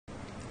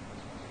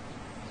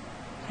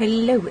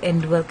Hello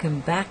and welcome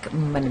back.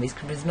 My name is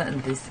Charisma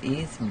and this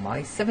is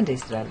my 7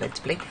 days to die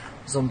Let's Play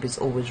Zombies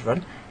Always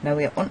Run. Now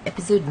we are on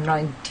episode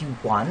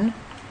 91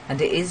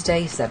 and it is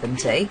day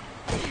 70.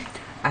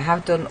 I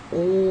have done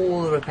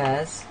all the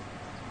repairs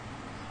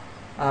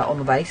on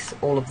the base,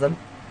 all of them.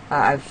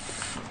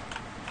 I've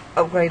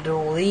upgraded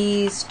all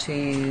these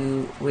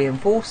to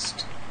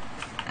reinforced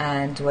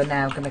and we're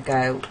now going to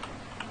go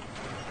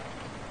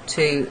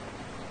to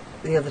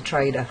the other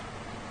trader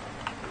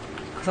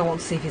because I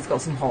want to see if he's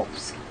got some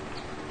hops.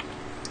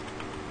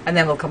 And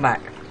then we'll come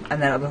back.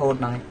 And then it'll be Horde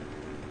night.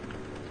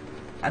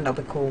 And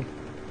that'll be cool.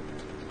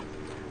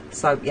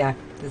 So, yeah,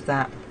 there's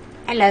that.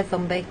 Hello,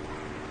 zombie.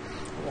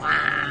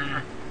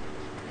 Wah.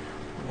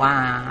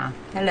 Wah.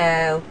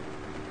 Hello.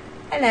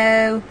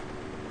 Hello.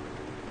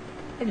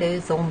 Hello,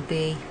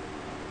 zombie.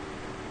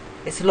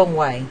 It's a long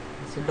way.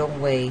 It's a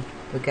long way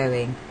we're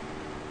going.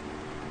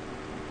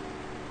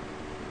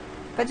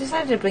 But I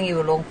decided to bring you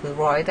along for the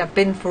ride. I've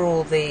been for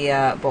all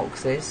the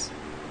boxes.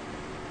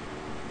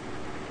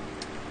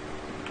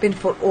 Been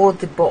for all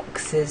the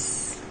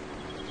boxes.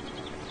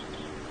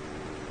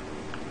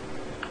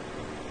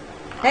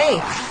 Hey!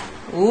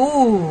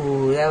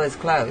 Ooh, that was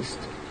close.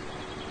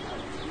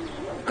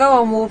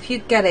 Go on, wolf, you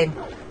get him.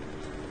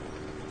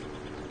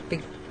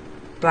 Big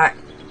black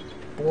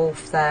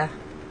wolf there.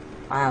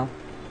 Wow,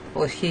 that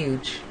was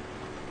huge.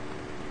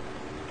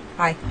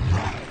 Hi.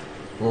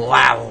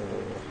 Wow.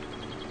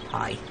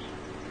 Hi.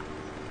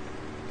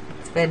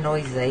 It's very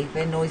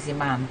noisy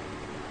man.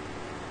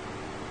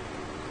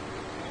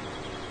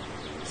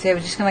 So yeah,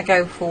 we're just going to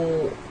go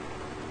for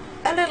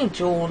a little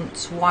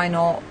jaunt, why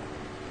not?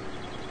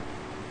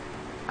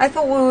 I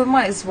thought we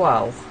might as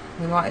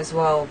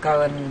well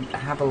go and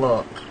have a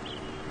look.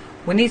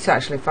 We need to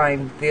actually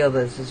find the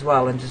others as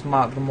well and just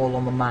mark them all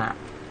on the map.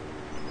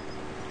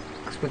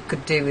 Because we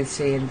could do with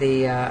seeing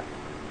the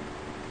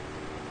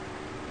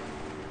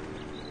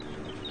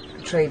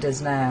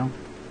traders now.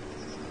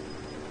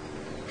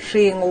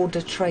 Seeing all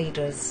the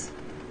traders.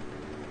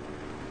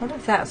 I wonder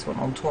if that's one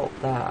on top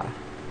there.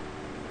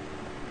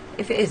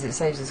 If it is, it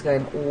saves us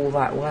going all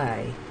that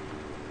way.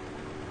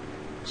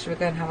 Should we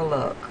go and have a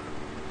look?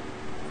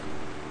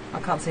 I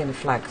can't see any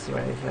flags or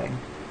anything,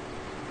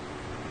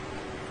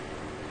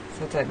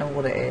 so I don't know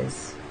what it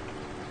is.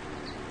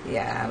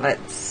 Yeah,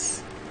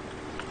 let's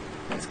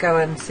go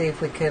and see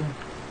if we can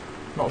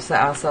not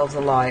set ourselves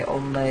alight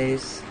on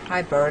those.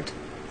 Hi, bird.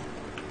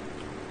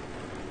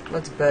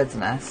 Loads of birds'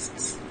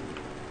 nests.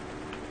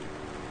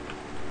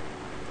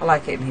 I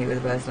like it in here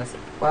with the birds' nests.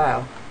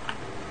 Wow,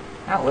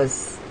 that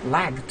was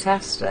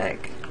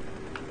lag-tastic.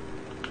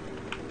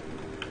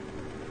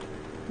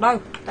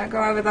 No, don't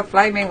go over the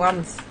flaming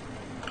ones.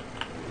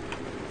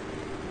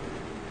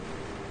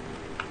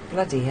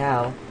 Bloody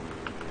hell.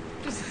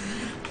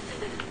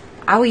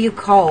 How are you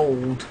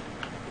cold?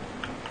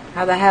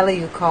 How the hell are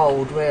you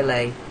cold,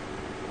 really?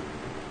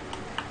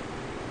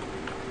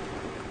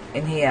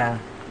 In here.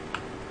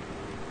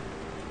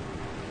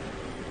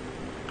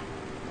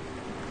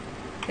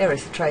 Here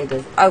is the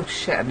traders. Oh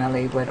shit, I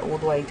nearly went all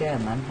the way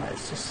down then.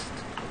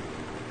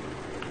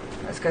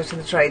 Let's go to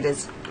the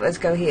traders. Let's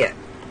go here.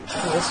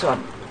 To this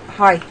one.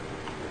 Hi.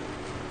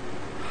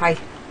 Hi.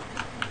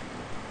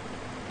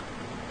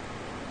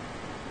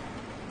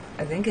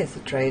 I think it's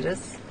the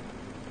traders.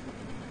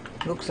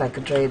 Looks like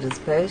a trader's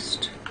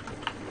post.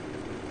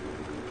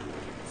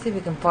 See if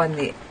we can find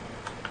the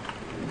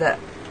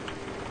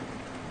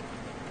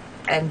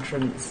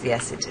entrance.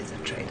 Yes, it is a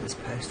trader's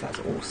post. That's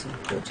awesome.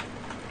 Good.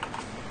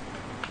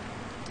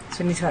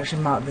 So we need to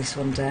actually mark this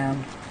one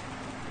down.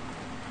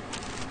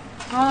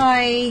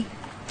 Hi.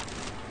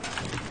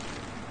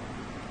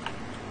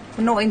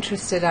 We're not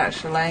interested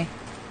actually.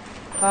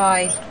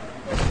 Hi.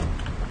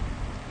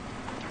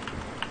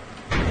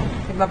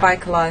 Leave my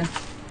bike alone.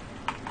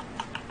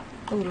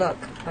 Oh look,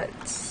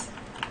 let's...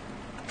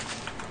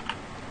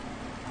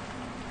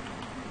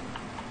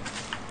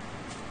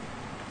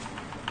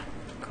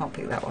 Can't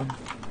pick that one.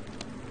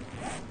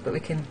 But we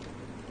can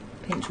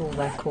pinch all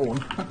their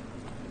corn.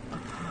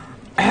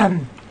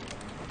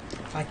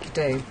 Like you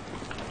do.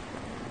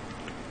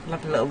 I'll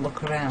have a little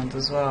look around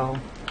as well.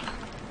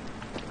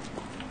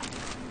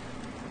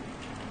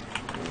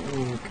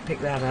 Ooh, we can pick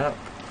that up.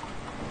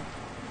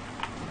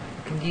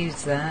 We can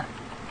use that.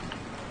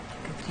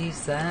 Could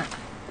use that.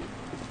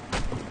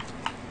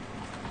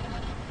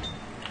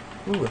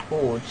 Ooh, a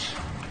forge.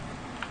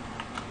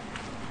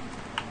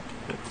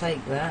 We'll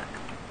take that.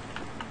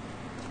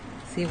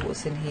 See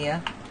what's in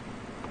here.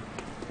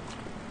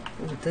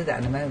 We'll do that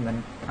in a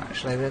moment,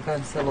 actually. We'll go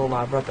and sell all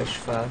our rubbish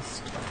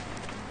first.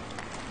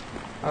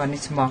 Oh, I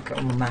need to mark it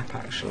on the map,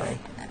 actually.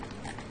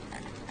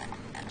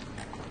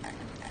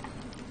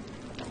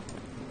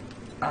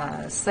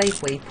 Save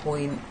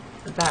waypoint,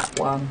 that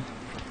one.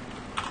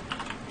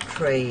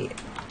 Tree.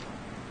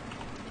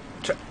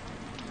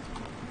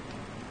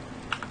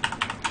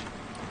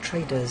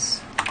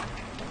 Traders.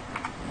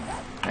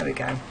 There we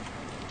go.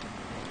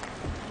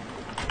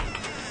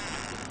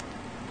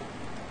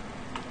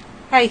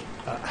 Hey.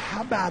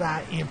 How about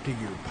I empty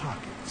your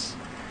pockets?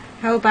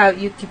 How about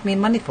you give me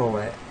money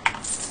for it?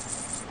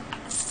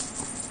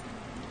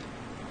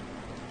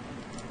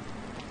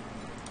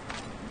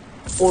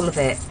 All of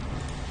it.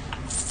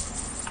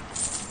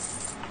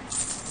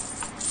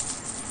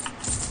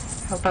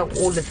 How about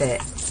all of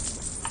it?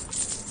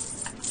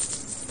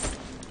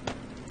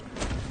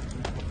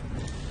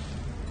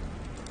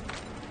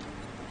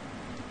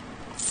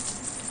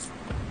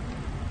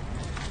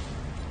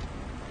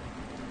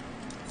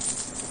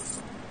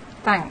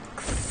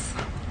 Thanks.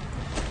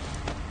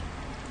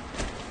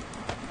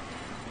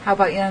 How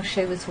about you now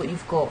show us what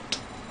you've got?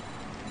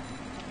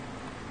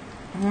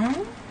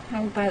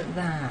 How about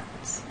that?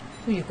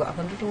 Oh, you've got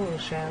 100 oil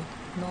shell.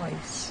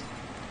 Nice.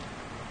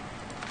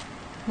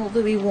 Not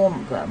that we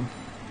want them.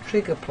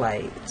 Trigger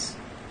plates.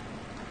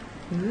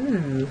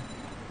 Ooh.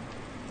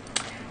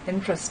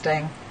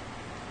 Interesting.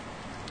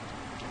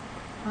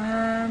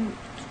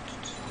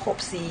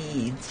 Hop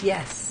seeds.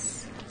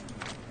 Yes.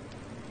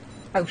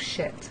 Oh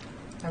shit.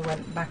 I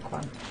went back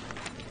one.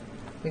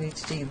 We need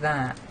to do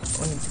that.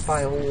 We need to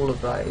buy all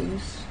of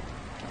those.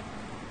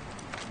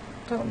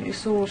 Don't want your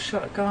sword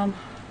shotgun.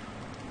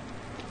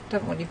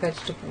 Don't want your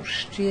vegetable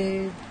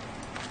stew.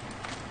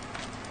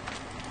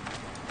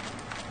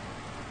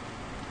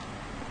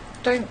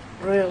 Don't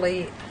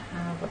really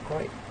have a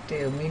great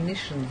deal.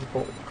 Munitions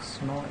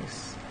box.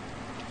 Nice.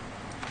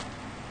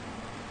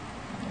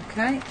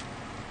 Okay.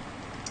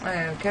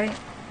 Okay.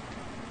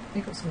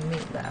 You've got some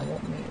meat there.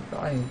 What meat have you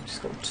got? I've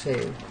just got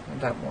 2. I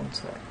don't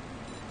want it.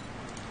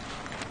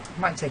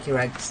 Might take your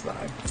eggs though.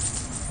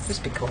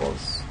 Just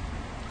because.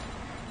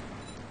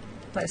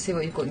 Let's see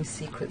what you've got in your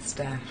secret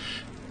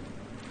stash.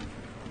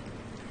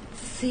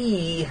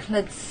 See.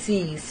 Let's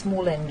see.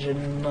 Small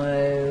engine.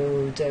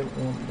 No, don't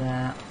want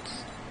that.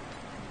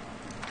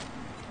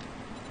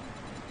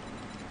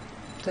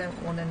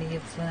 Don't want any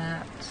of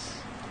that.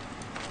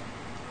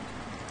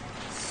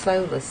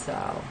 Solar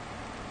cell.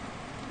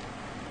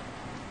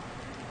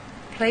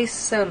 Place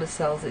solar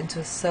cells into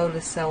a solar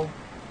cell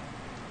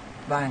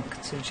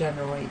bank to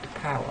generate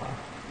power.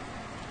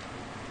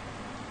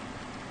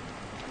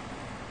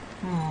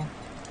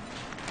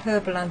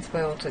 Herbal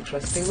antibiotics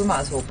recipe. We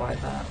might as well buy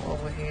that while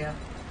we're here.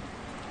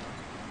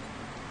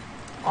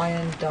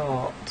 Iron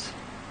dart.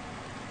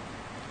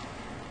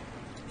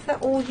 Is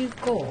that all you've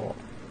got?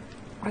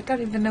 I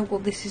don't even know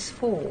what this is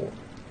for.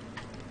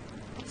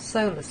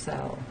 Solar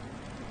cell.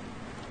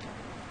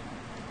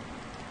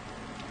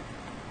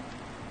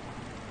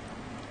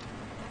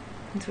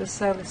 Into a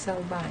solar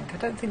cell bank. I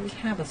don't think we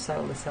have a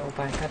solar cell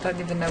bank. I don't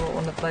even know what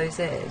one of those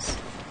is.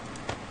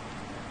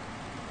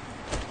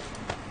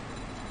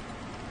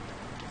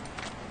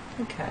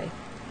 Okay.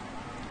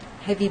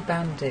 Heavy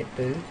bandit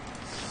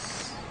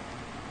boots.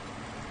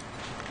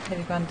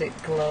 Heavy bandit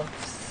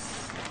gloves.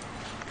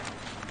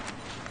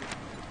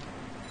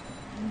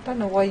 I don't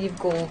know why you've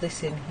got all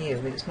this in here,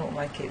 but it's not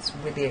like it's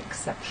really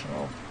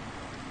exceptional.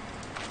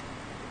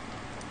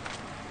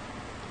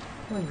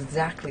 Not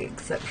exactly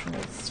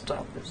exceptional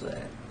stuff, is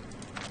it?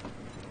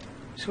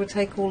 Shall we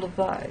take all of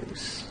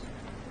those?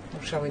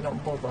 Or shall we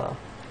not bother?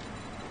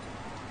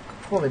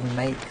 Could probably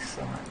make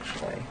some,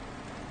 actually.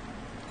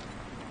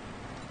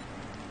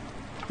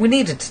 We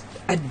needed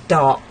a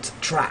dart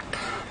track,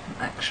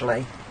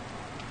 actually.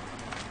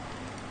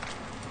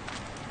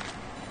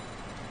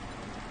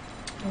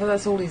 But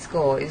that's all he's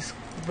got. He's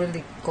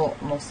really got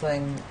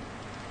nothing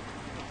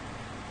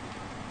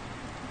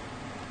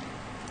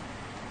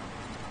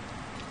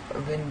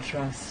of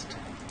interest.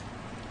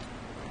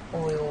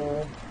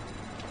 Oil.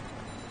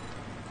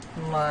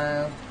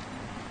 No.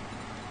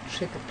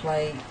 Trigger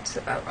plate.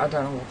 I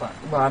don't know what that...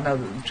 Well, I know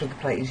that the trigger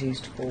plate is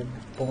used for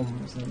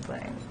bombs and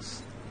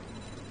things.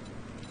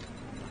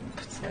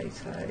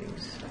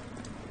 Potatoes.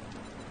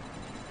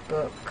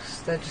 Books.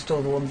 They're just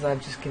all the ones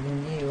I've just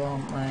given you,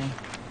 aren't they?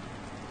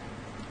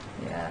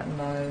 Yeah,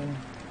 known.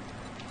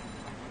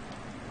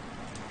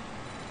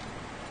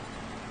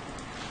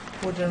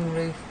 Wooden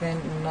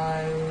roofing,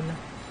 known.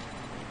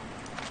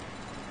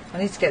 I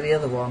need to get the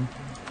other one.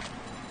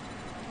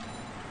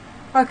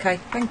 Okay,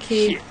 thank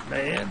you. Shit,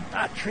 man.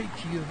 I treat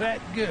you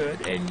that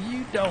good and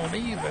you don't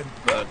even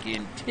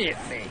fucking tip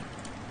me.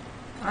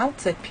 I'll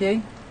tip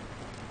you.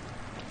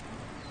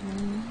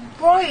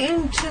 Right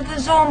into the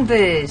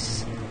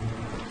zombies.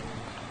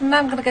 Now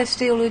I'm going to go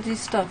steal all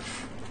his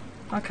stuff.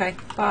 Okay,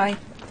 bye.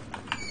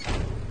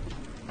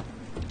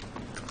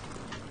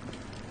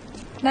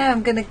 Now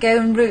I'm going to go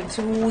and root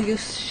through all your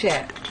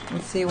shit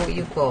and see what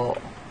you've got.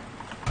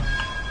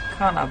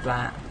 Can't have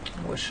that.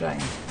 What a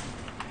shame.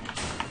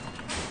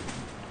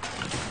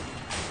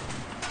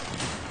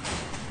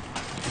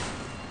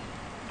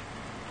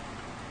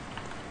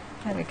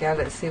 There we go,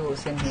 let's see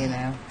what's in here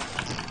now.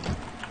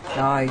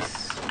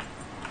 Nice.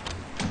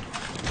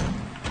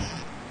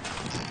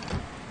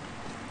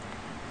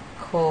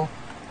 Cool,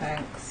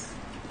 thanks.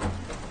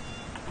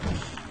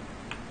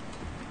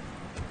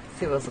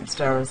 See what's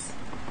upstairs.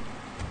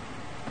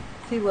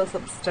 See what's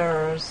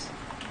upstairs.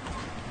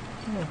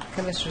 Oh,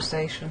 chemistry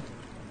station.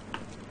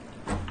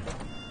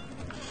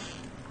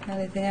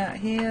 Anything out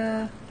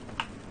here?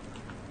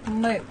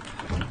 Nope.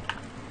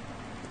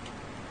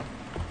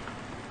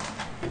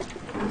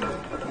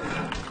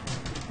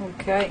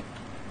 Okay.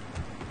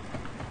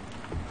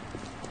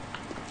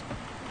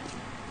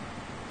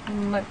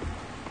 Nope.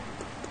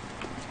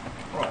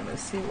 Right,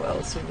 let's see what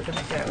else we're going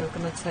to get. We're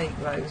going to take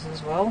those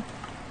as well.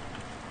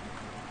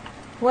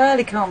 Well,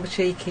 he can't be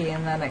cheeky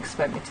and then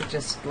expect me to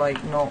just,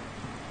 like, not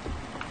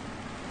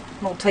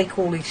take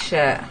all his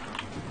shit.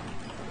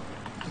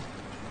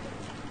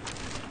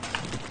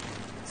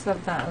 Let's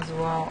have that as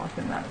well. I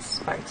think that's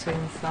back to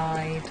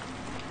inside.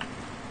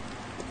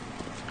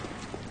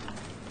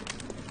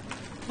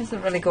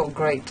 Hasn't really got a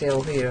great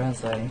deal here,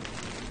 has he?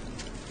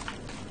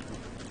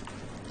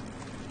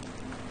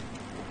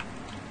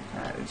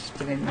 We've just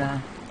been in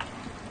there.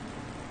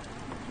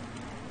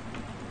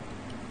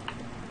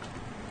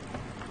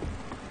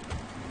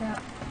 Yeah.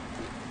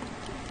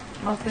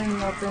 Nothing,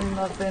 nothing,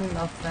 nothing,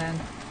 nothing.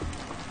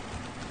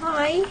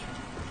 Hi.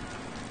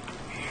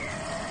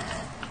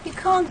 You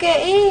can't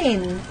get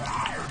in.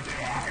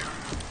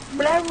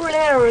 Blah,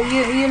 blah.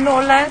 You're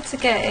not allowed to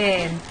get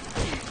in.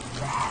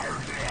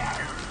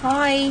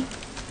 Hi.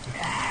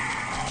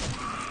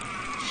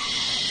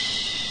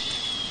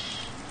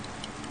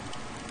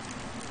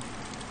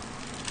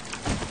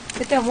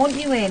 They don't want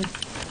you in.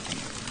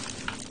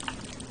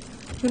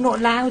 You're not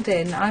allowed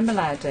in. I'm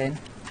allowed in.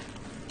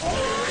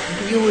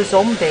 You're a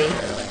zombie,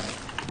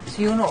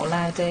 so you're not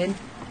allowed in.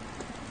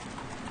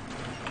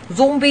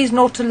 Zombies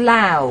not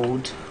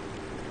allowed.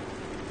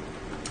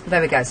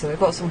 There we go. So we've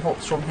got some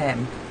hops from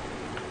him.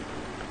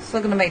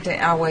 Still going to make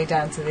our way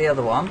down to the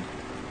other one.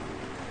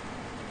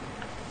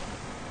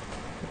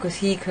 Because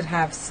he could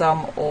have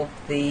some of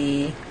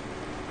the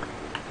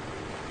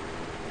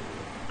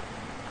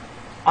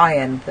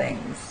iron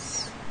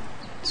things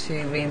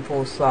to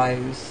reinforce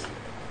those.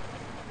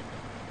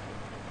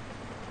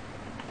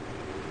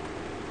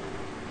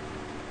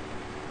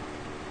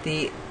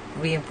 The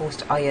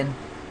reinforced iron.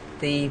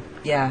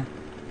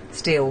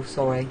 Steel,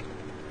 sorry.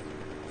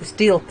 The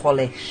steel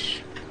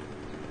polish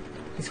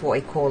is what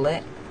I call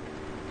it.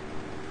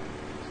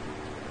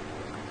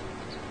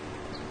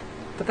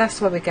 But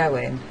that's where we're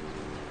going.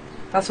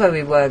 That's where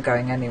we were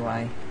going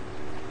anyway.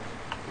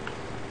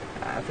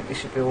 I think we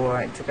should be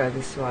alright to go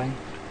this way.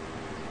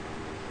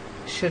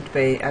 Should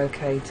be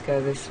okay to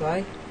go this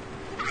way.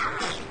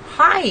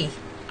 Hi!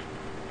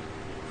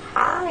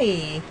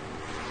 Hi!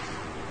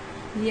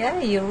 Yeah,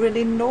 you're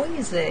really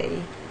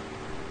noisy.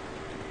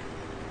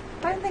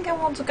 I don't think I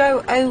want to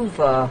go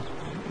over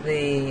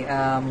the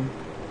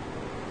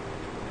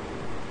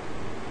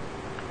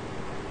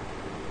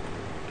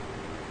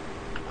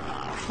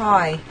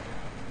Hi.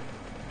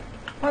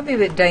 Might be a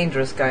bit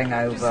dangerous going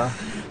over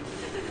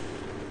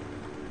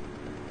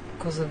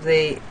because of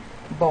the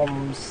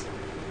bombs.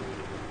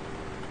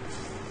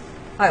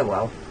 Oh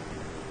well.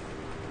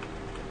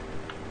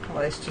 Well,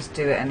 let's just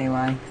do it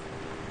anyway.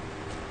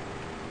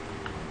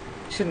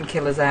 Shouldn't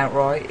kill us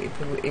outright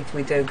if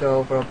we do go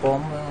over a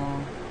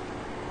bomb.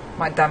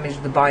 Might damage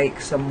the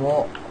bike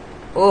somewhat.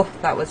 Oh,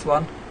 that was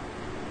one.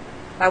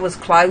 That was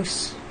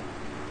close.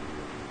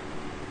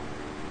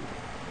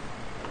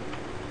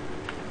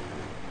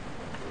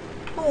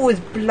 Oh, it's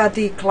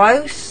bloody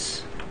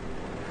close.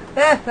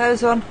 There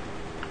was one.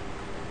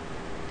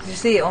 Did you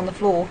see it on the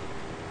floor?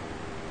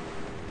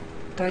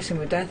 Dicing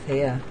with death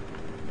here.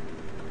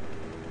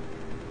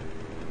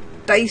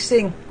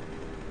 Dicing.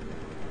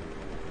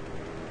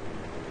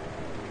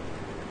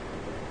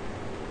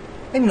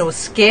 I didn't even know I was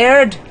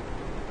scared.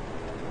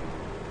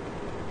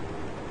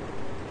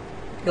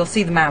 You'll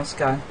see the mouse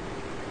go.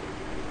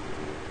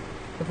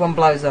 If one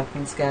blows up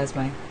and scares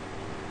me,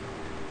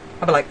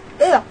 I'll be like,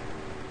 ugh.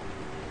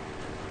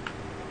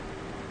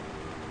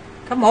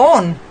 Come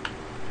on.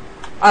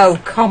 Oh,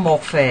 come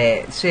off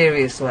it.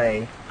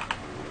 Seriously.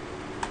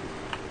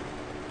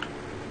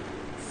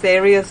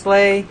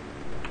 Seriously?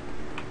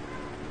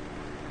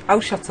 Oh,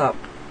 shut up.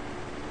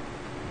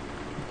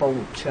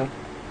 Vulture.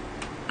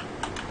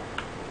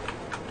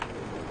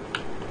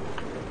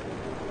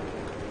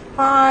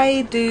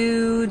 Hi,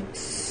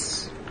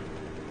 dudes.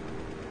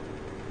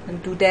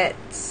 And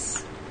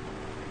dudettes.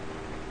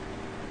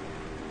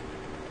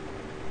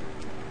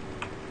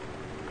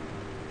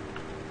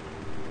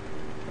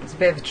 It's a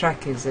bit of a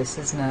trek, is this,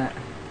 isn't it?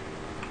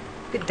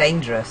 A bit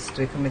dangerous to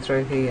be coming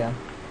through here.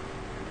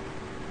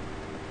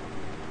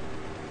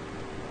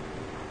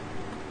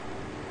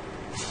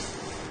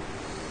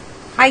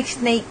 Hi,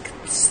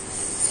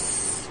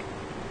 snakes.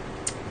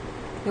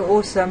 You're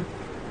awesome.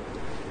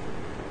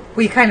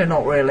 Well, you're kind of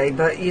not really,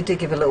 but you did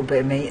give a little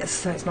bit of meat,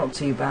 so it's not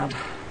too bad.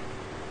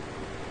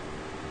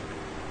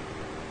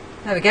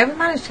 There we go, we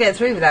managed to get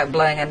through without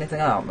blowing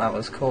anything up. That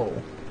was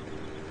cool.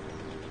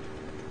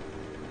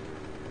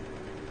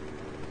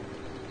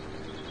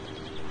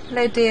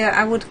 Hello dear,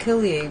 I would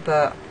kill you,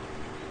 but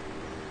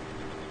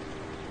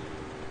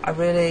I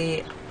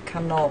really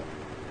cannot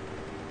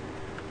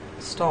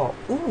stop.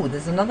 Ooh,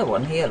 there's another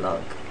one here,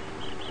 look.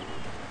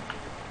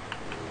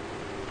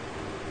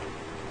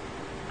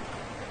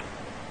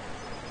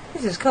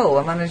 This is cool,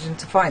 I'm managing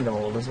to find them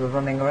all as we're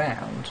running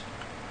around.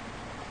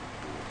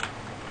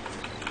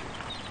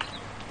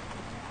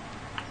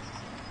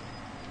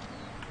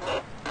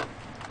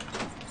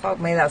 Fuck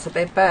me, that's a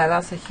big bear.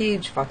 That's a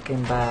huge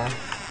fucking bear.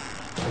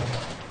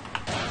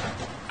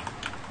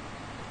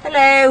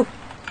 Hello!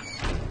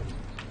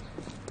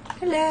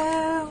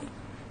 Hello!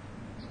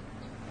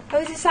 Oh,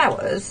 is this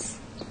ours?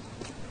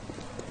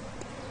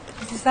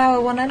 Is this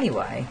our one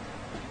anyway?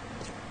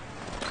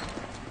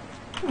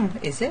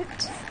 Is it?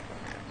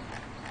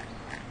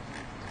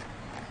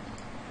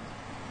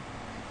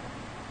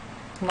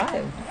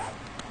 No.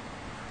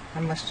 I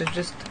must have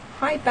just...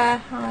 Hi, bear.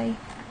 Hi.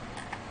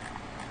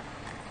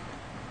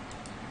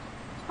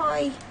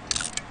 Hi.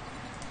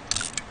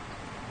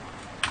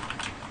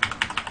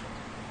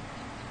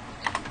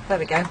 There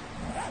we go.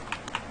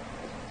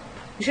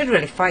 We should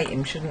really fight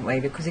him, shouldn't we?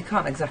 Because he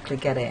can't exactly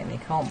get in. He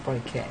can't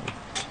break in.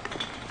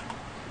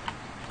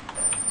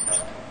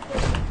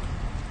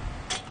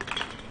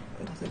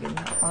 Nothing in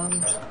that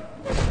one.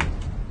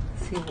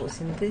 Let's see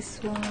what's in this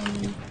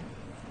one.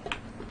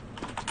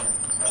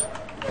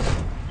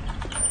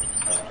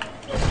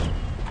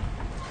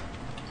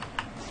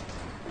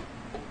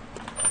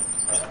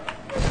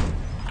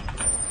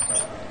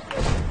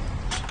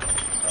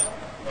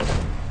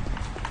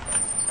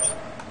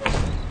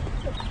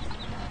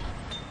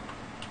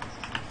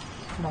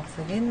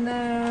 Nothing in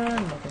there,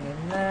 nothing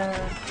in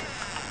there,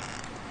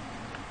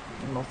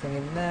 nothing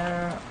in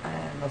there,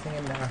 and nothing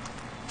in there.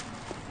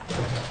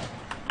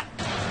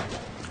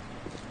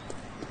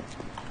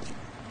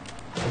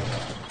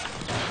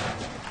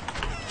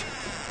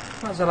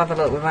 Might as well have a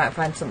look, we might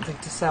find something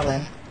to sell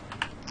him.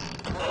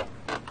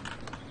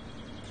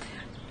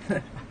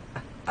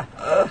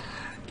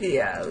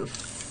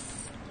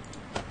 Yes.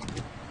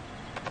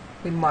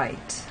 We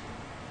might.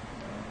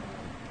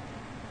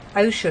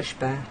 Oh, shush,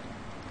 bear.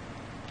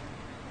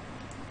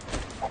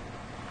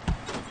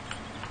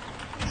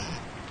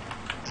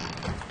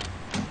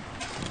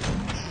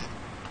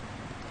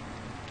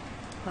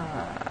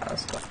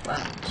 Scrap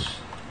that.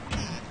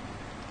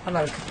 I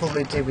know we could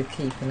probably do with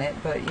keeping it,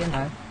 but you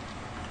know.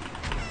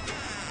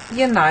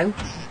 You know.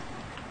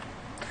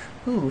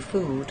 Ooh,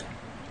 food.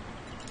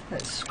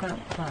 Let's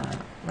scrap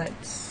that.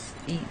 Let's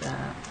eat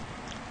that.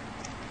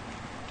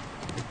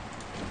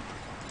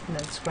 And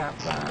then scrap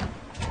that.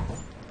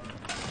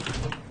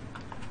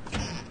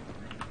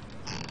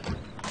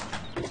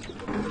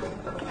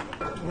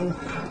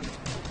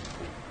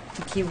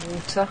 Sticky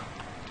water.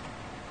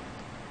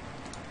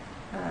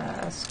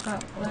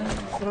 Scrap that.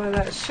 Throw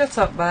that. Shut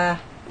up there.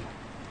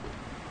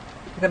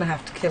 We're going to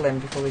have to kill him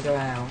before we go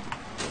out.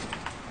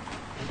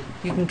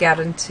 You can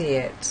guarantee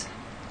it.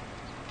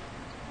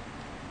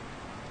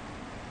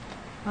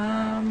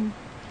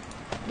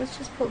 Let's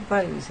just put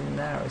those in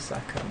there a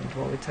second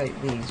while we take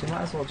these. We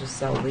might as well just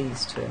sell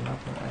these to him,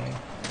 haven't we?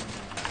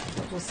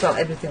 We'll sell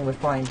everything we're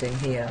finding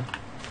here.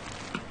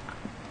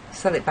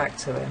 Sell it back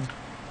to him.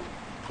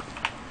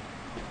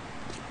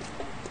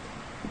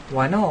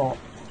 Why not?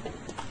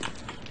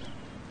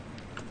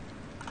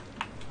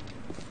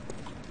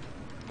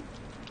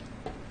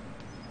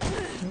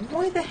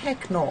 Why the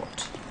heck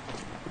not?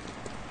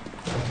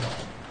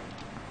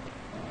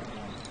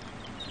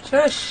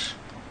 Shush!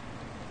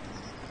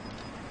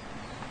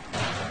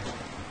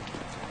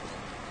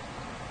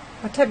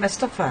 I take my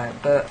stuff out,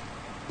 but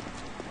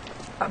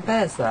that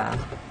bear's there.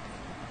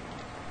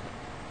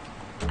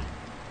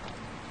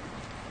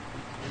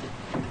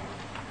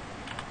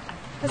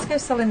 Let's go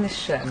selling this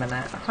shit a minute.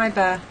 Hi,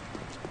 bear.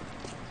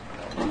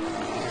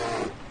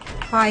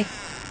 Hi.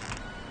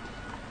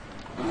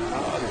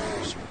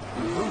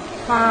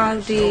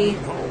 Howdy.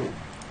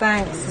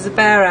 Thanks. There's a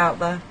bear out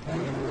there.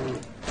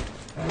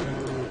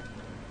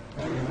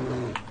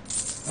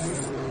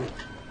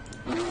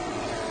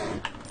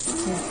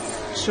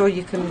 I'm sure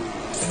you can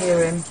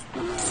hear him.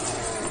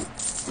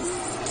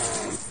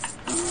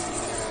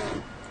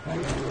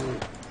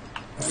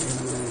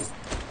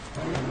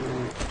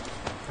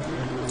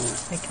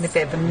 Making a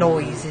bit of a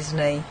noise, isn't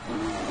he?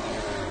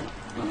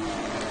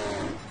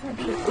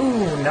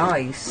 Ooh,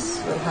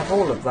 nice. We'll have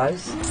all of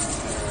those.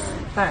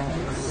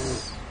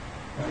 Thanks.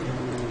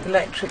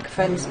 Electric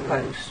fence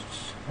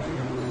posts.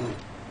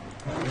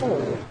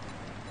 Oh.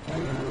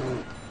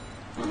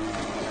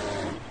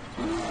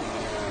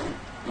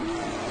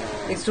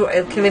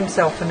 He'll kill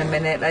himself in a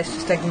minute. Let's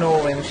just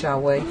ignore him,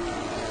 shall we?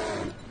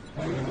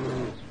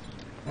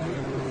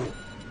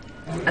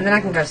 And then I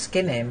can go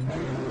skin him.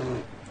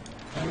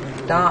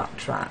 Dart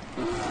trap.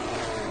 I'm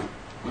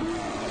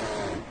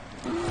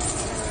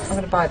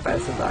going to buy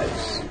both of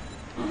those.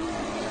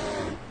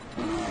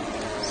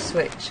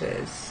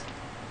 Switches.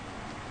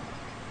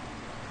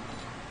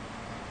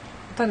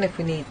 I don't know if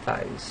we need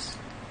those.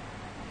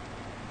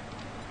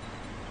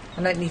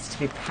 And it needs to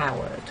be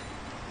powered.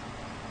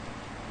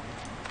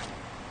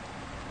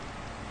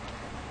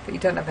 But you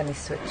don't have any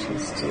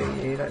switches, do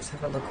you? Let's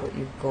have a look what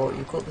you've got.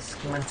 You've got the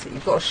schematic.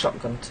 You've got a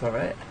shotgun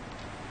turret.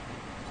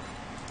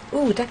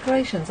 Ooh,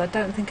 decorations. I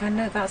don't think I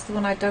know. That's the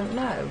one I don't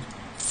know.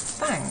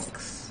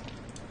 Thanks.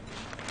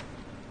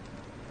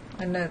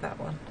 I know that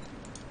one.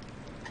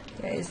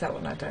 Yeah, is that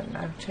one I don't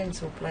know.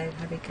 Chainsaw blade,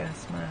 heavy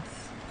gas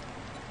mask.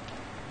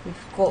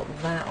 We've got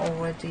that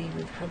already.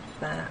 We've had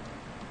that.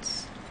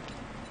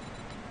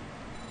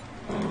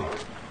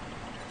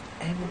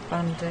 heavy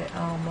bandit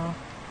armour.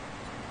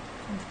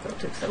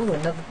 Oh,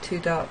 another 2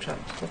 dart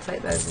traps. We'll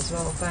take those as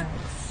well,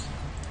 thanks.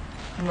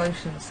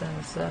 Motion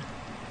sensor.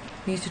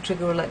 Used to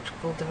trigger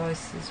electrical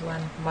devices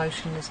when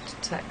motion is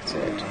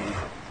detected.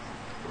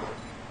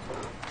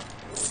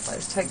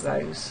 Let's take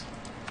those.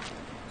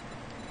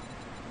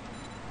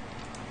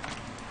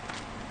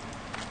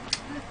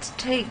 Let's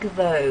take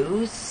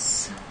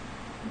those.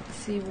 Let's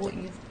see what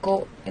you've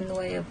got in the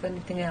way of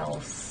anything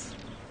else.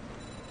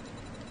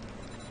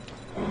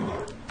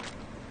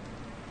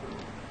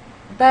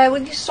 Bear,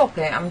 will you stop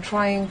it? I'm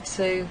trying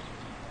to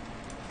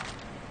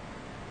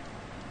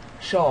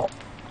shop.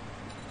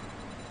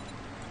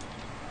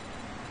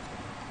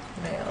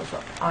 Nails,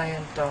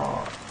 iron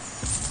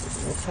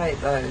darts. We'll take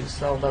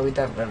those, although we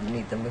don't really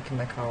need them, we can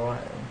make our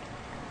own.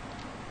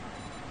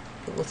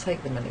 But we'll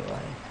take them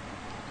anyway.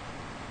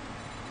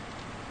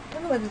 I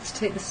don't know whether to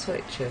take the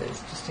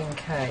switches, just in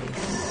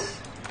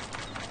case.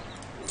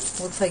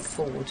 We'll take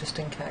 4, just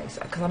in case,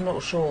 because I'm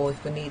not sure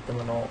if we need them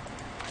or not.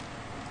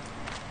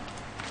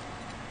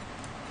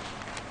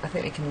 I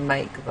think we can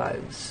make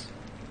those.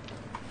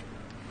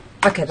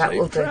 Okay, that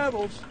will do.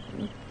 Travels.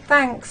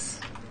 Thanks.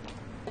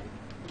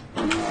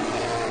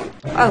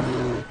 Oh,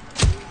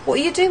 what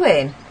are you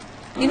doing?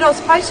 You're not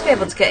supposed to be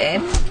able to get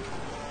in.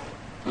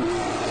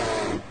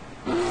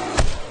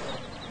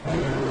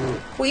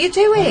 What are you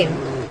doing?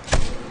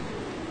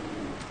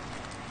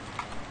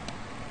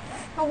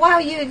 Oh wow,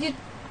 you're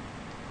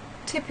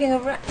tipping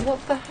around.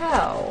 What the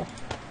hell?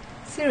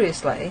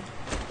 Seriously?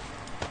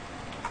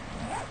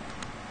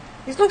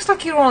 It looks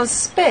like you're on a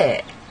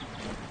spit.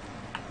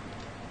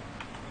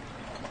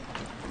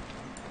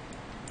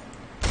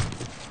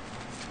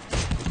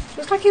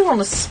 Looks like you're on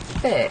a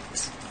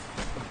spit.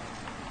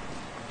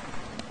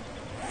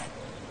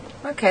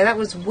 Okay, that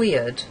was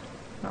weird.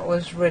 That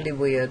was really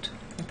weird.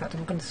 In fact,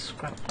 I'm going to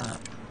scrap that.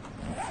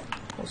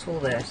 What's all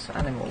this?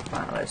 Animal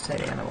fat. Let's take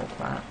the animal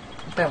fat.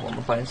 I don't want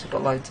the bones. I've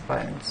got loads of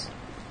bones.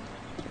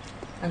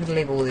 I'm going to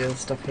leave all the other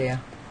stuff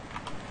here.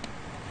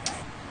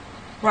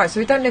 Right, so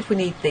we don't know if we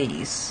need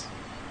these.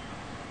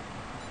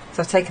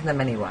 So I've taken them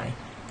anyway.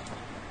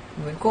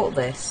 And we've got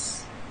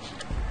this.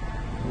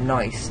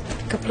 Nice.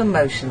 A couple of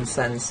motion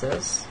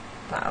sensors.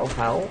 That'll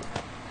help.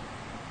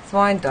 Some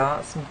iron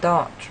darts, some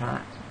dart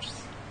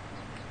traps.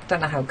 Don't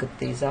know how good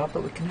these are,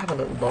 but we can have a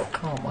little look,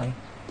 can't we?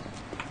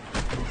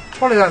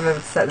 Probably won't be able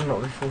to set them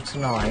up before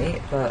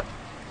tonight, but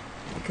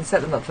we can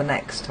set them up for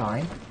next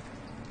time.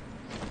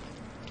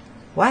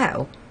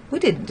 Wow, we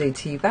didn't do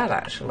too bad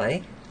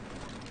actually.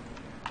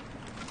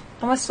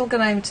 Am I still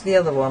going to aim to the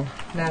other one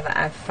now that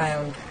I've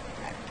found...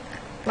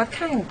 Well,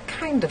 I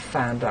kind of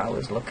found what I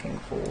was looking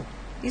for.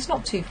 He's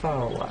not too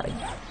far away.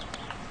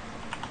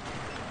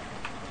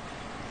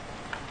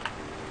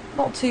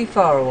 Not too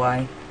far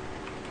away.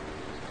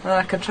 And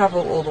I can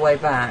travel all the way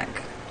back.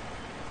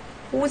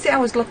 What was it I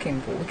was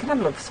looking for? We can have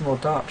a look for some more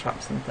dart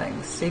traps and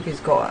things. See if he's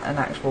got an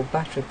actual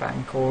battery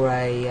bank or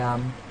a...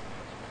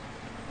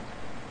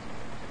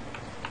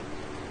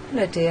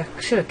 No dear, I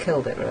should have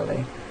killed it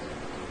really.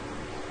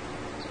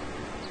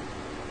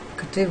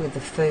 Could do with the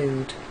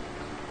food.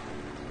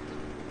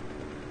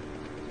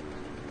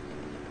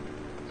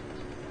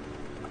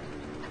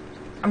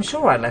 I'm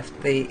sure I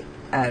left the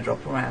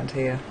airdrop around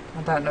here.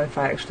 I don't know if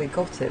I actually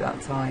got it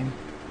that time.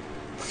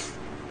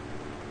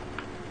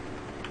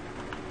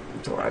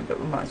 It's alright, but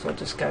we might as well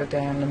just go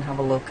down and have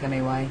a look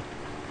anyway.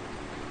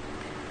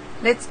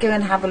 Let's go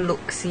and have a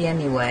look-see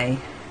anyway.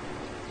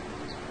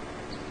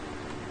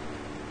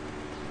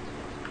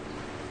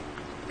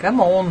 Come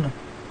on!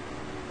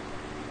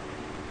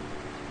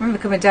 I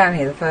remember coming down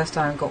here the first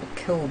time and got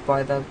killed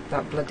by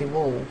that bloody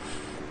wolf.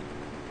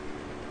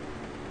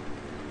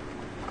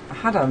 I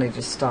had only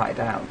just started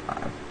out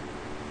though.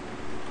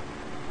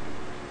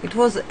 It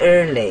was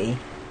early.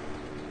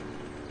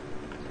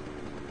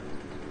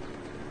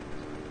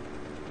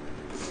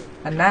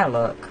 And now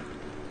look.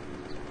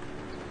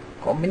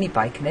 Got a mini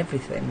bike and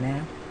everything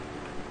now.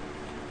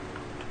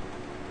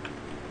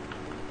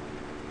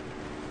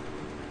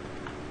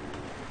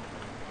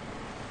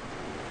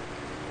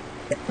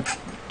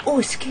 Oh,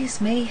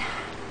 excuse me.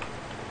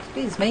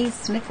 Excuse me,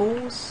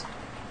 sniffles.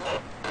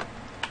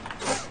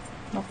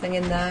 Nothing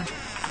in there.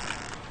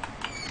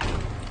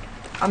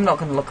 I'm not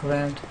going to look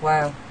around.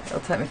 Wow,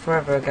 it'll take me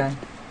forever again.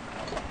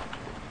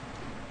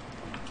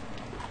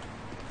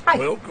 Hi.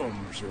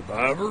 Welcome,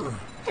 survivor.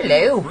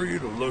 Hello. Feel free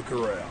to look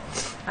around.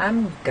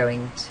 I'm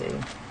going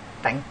to.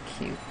 Thank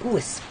you. Ooh,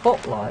 a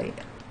spotlight.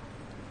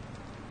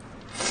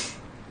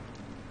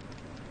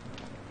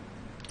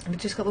 Have we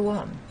just got the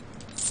one?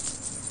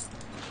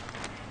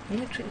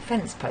 Electric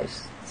fence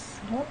posts.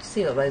 I want to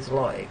see what those are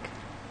like.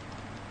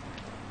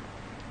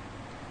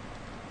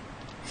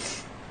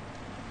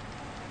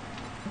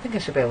 I think I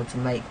should be able to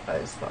make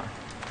those though.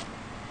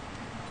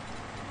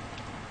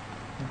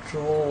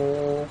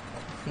 Draw,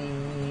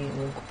 coffee,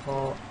 auger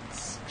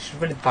parts. I should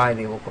really buy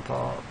the auger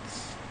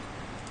parts.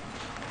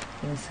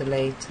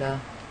 Insulator.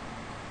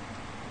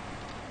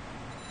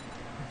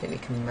 I think we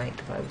can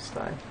make those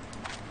though.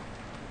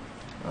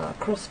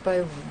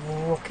 Crossbow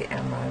rocket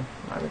ammo.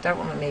 Right, we don't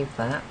want to leave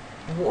that.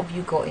 What have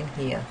you got in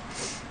here?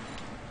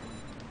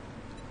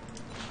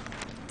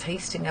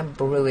 Tasting and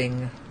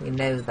brewing. We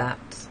know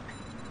that.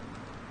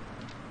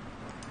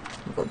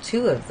 We've got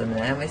 2 of them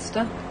there,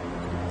 mister.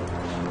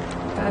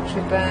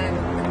 Battery bank.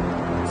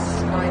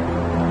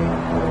 Sniper.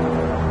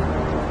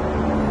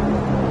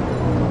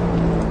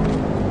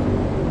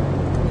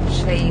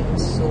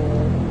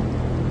 Chainsaw.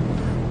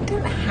 We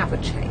don't have a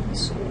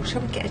chainsaw.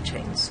 Shall we get a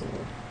chainsaw?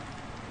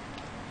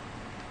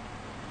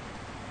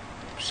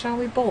 Shall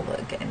we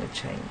bother getting a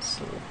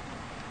chainsaw?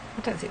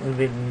 I don't think we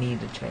really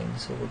need a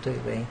chainsaw, do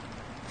we?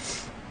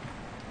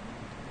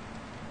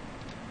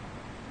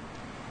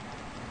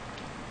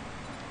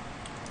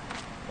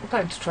 We're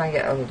going to try and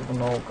get hold of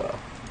an auger.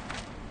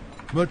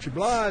 Much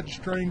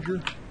obliged,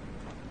 stranger.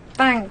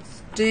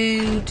 Thanks,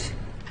 dude.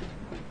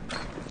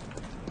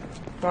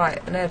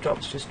 Right, an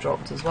airdrop's just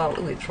dropped as well.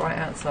 Oh, it's right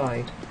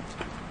outside.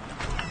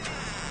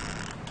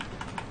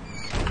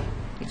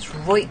 It's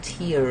right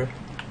here.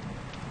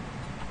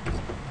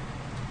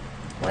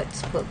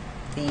 Let's put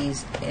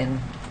these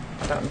in.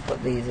 I don't want to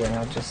put these in.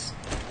 I just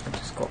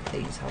got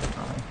these, haven't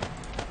I?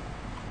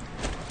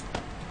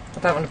 I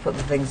don't want to put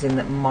the things in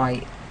that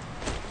might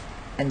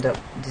end up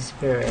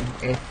disappearing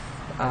if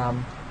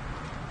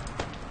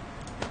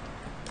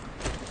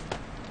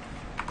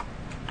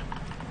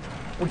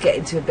we get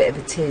into a bit of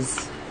a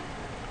tiz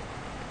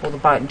or the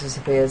button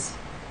disappears,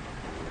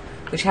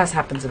 which has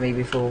happened to me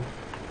before.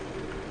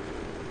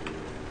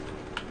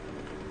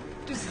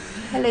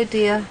 Hello,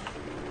 dear.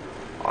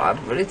 Oh,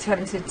 I'm really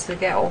tempted to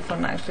get off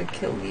and actually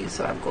kill you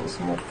so I've got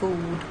some more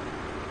food.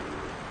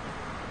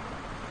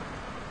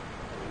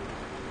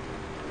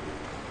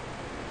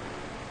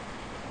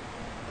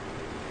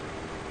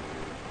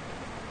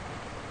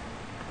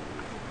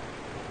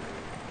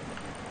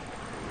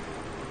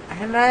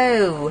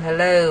 Hello,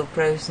 hello,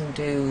 frozen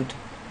dude.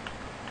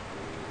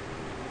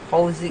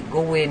 How's it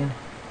going?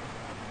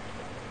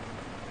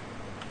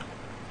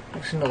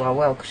 Actually, not that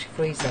well because you're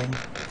freezing.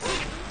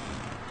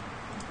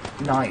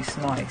 Nice,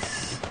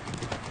 nice.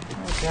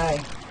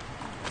 Okay.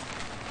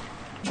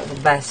 Not the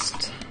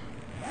best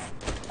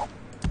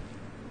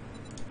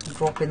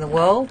drop in the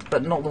world,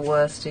 but not the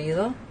worst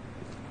either.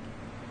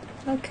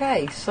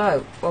 Okay,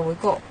 so, well, we've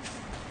got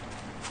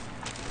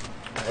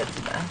a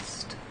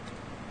nest.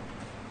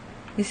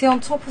 You see, on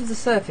top of the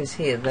surface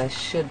here, there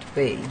should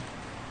be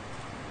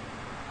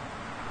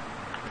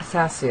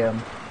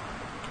potassium,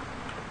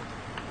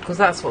 because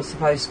that's what's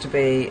supposed to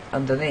be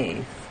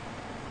underneath.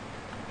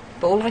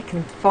 But all I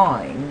can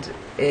find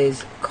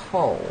is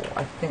coal.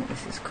 I think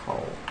this is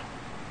coal.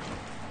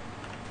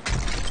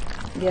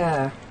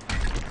 Yeah.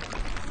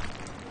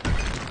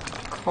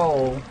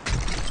 Coal.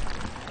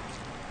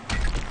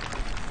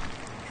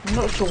 I'm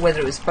not sure whether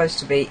it was supposed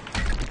to be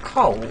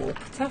coal or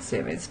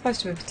potassium. It's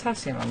supposed to be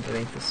potassium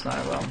underneath the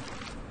snow realm.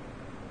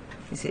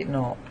 Is it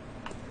not?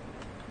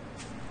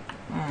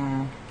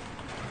 I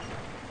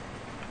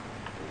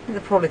think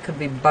there probably could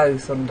be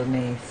both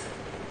underneath.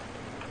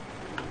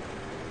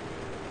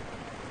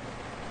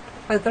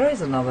 Oh, there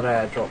is another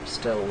airdrop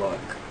still,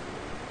 look.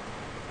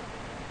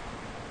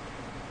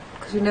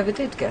 Because we never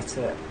did get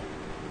it.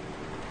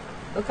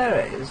 Oh,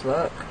 there it is,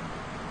 look.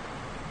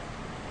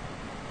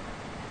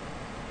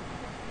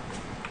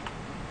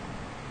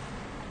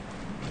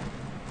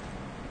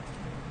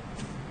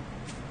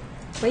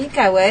 Where you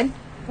going?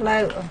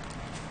 Hello?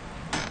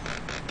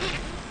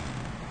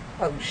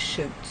 Oh,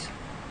 shoot.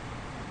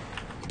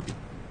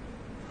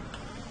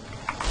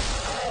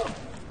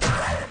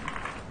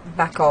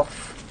 Back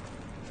off.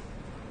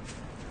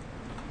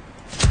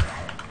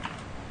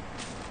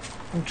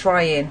 I'm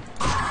trying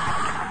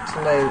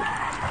to loot.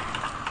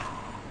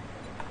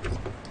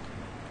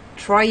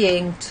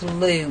 Trying to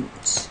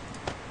loot.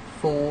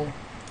 Fool.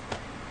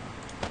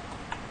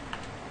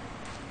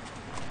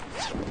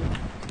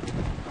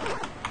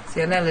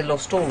 See, I nearly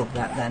lost all of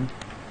that then.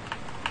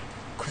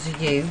 Because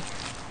of you.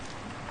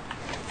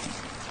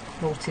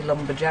 Naughty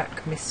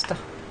lumberjack, mister.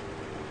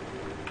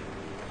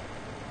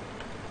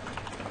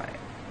 Right.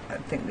 I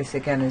think this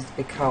again is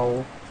the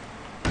coal.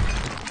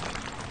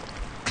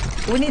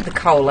 We need the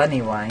coal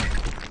anyway.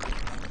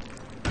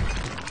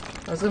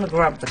 I was going to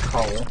grab the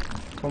coal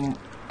from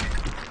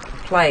the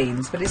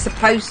plains, but it's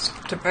supposed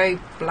to be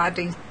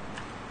bloody...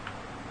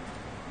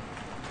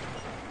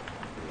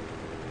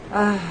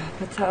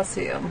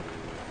 potassium.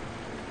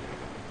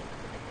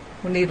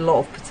 We need a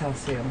lot of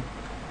potassium.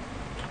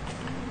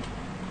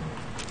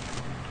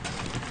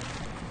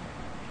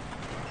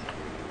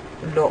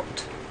 A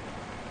lot.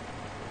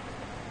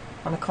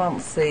 And I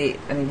can't see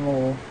any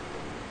more.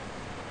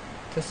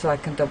 Just so I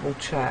can double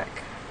check.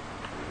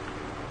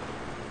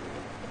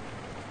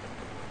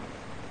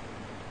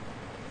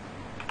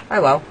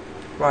 Oh well.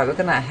 Right, we're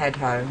going to head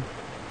home.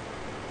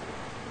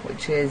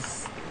 Which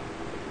is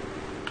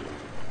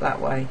that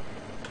way.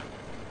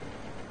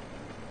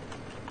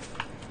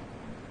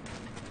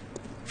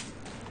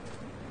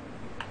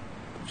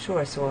 I'm sure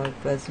I saw a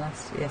bird's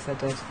nest. Yes, I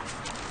did.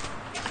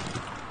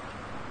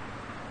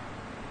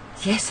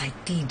 Yes, I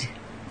did.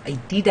 I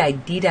did. I'm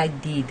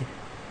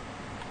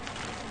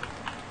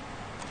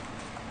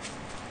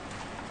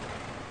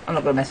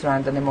not going to mess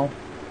around anymore.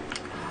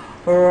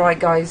 Alright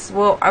guys,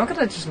 well I'm going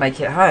to just make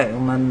it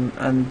home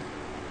and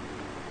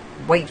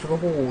wait for the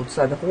Horde.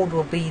 So the Horde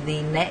will be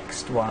the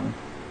next one.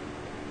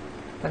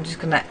 I'm just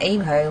going to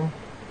aim home,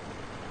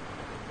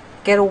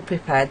 get all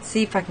prepared,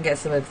 see if I can get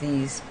some of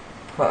these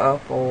put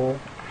up or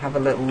have a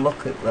little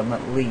look at them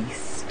at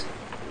least.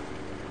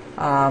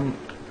 And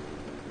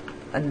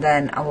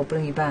then I will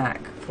bring you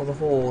back for the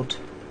Horde.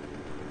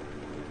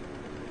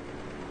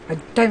 I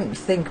don't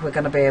think we're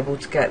going to be able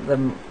to get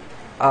them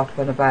up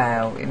and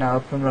about, you know,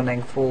 up and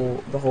running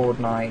for the Horde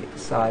night,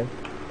 so.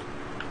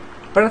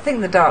 But I think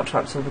the dart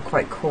traps will be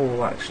quite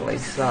cool actually,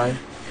 so.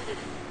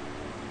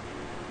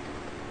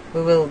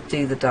 We will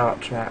do the dart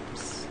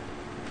traps.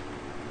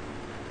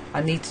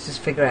 I need to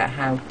just figure out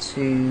how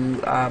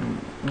to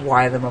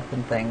wire them up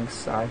and things,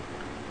 so.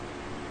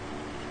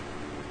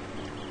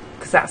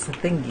 Because that's the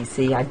thing, you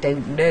see, I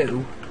don't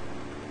know.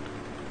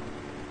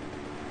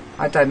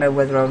 I don't know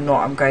whether or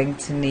not I'm going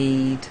to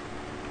need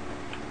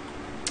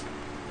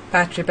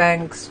battery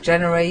banks,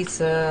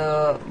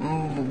 generator,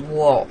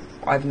 what?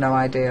 I've no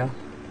idea.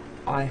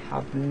 I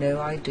have no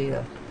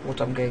idea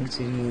what I'm going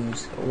to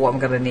use, or what I'm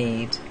going to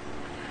need.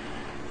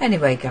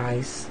 Anyway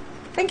guys,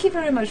 thank you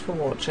very much for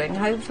watching.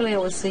 Hopefully I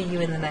will see you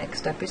in the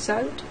next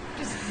episode.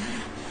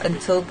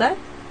 Until then,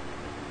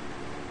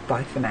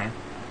 bye for now.